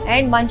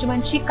అండ్ మంచి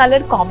మంచి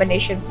కలర్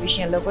కాంబినేషన్స్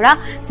విషయంలో కూడా.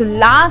 సో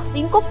లాస్ట్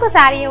ఇంకొక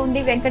శారీ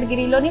ఉంది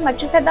వెంకటగిరిలోని, మరి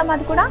చూసేద్దాం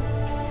అది కూడా.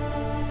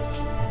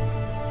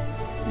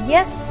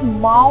 Yes,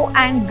 మావ్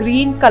and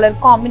green colour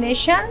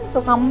combination. So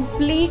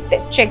complete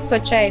checks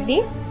వచ్చాయండి,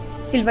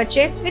 silver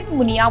checks with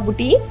Muniya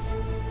buttis.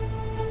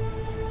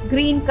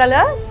 Green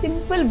colour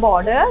simple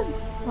border,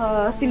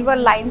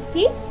 silver lines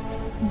కి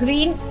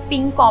గ్రీన్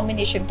పింక్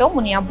కాంబినేషన్ తో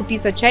మునియా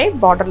బుటీస్ వచ్చాయి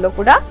బార్డర్ లో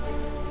కూడా.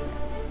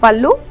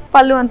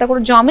 పళ్ళు అంతా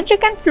కూడా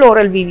జామెట్రిక్ అండ్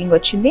ఫ్లోరల్ వీవింగ్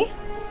వచ్చింది.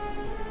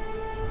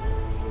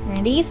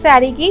 అండ్ ఈ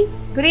శారీకి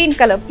green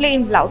colour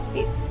plain blouse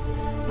piece.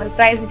 మరి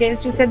ప్రైస్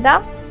డీటెయిల్స్ చూసేద్దాం.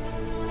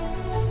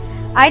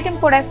 Item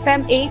code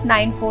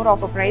FM894,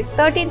 offer price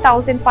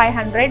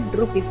 13,500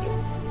 rupees.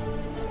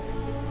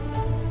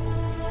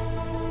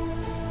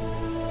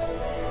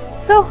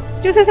 So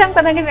చూసేసాం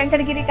కదండి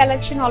వెంకటగిరి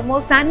కలెక్షన్.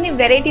 ఆల్మోస్ట్ అన్ని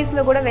వెరైటీస్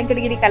లో కూడా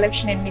వెంకటగిరి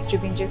కలెక్షన్ నేను మీకు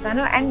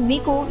చూపించేసాను అండ్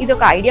మీకు ఇది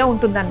ఒక ఐడియా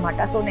ఉంటుందన్నమాట.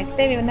 సో నెక్స్ట్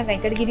టైం ఏమైనా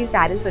వెంకటగిరి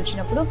శారీస్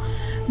వచ్చినప్పుడు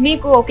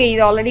మీకు ఓకే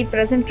ఇది ఆల్రెడీ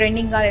ప్రెసెంట్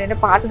ట్రెండింగ్ గా లేదంటే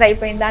పాతది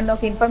అయిపోయిందా అన్న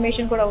ఒక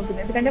ఇన్ఫర్మేషన్ కూడా ఉంటుంది.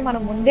 ఎందుకంటే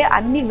మనం ముందే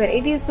అన్ని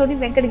వెరైటీస్ తోని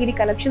వెంకటగిరి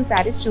కలెక్షన్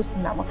శారీస్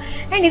చూస్తున్నాము.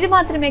 అండ్ ఇది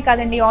మాత్రమే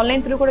కాదండి,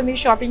 ఆన్లైన్ త్రూ కూడా మీరు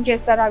షాపింగ్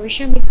చేస్తారు, ఆ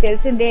విషయం మీకు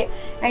తెలిసిందే.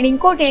 అండ్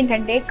ఇంకోటి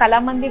ఏంటంటే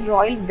కళామందిర్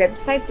రాయల్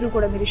వెబ్సైట్ త్రూ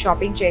కూడా మీరు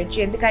షాపింగ్ చేయొచ్చు,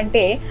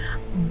 ఎందుకంటే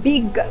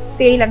బిగ్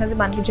సేల్ అనేది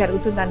మనకి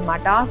జరుగుతుంది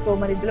అనమాట. సో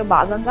మరి ఇందులో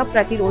భాగంగా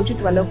ప్రతిరోజు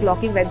 12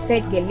 o'clock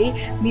వెబ్సైట్కి వెళ్ళి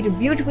మీరు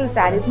బ్యూటిఫుల్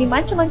శారీస్ని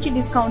మంచి మంచి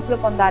డిస్కౌంట్స్లో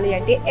పొందాలి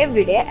అంటే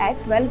everyday at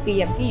 12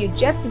 PM you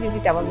just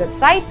visit our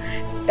website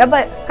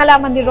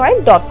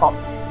kalamandirroyal.com.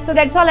 So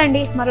that's all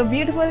అండి. మరో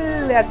బ్యూటిఫుల్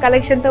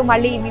కలెక్షన్తో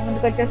మళ్ళీ మీ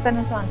ముందుకు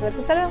వచ్చేస్తాను. సో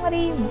అంతవరకు సెలవు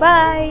మరి,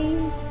 bye.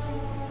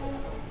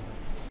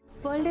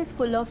 World is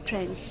full of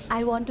trends.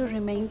 I want to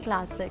remain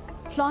classic.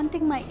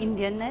 Flaunting my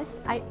Indianness,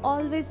 I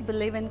always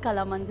believe in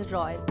Kalamandir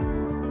Royale.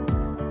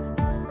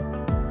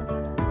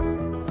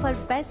 For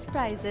best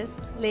prices,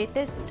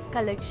 latest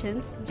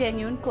collections,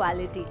 genuine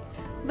quality,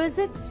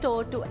 visit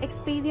store to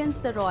experience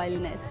the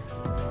royalness.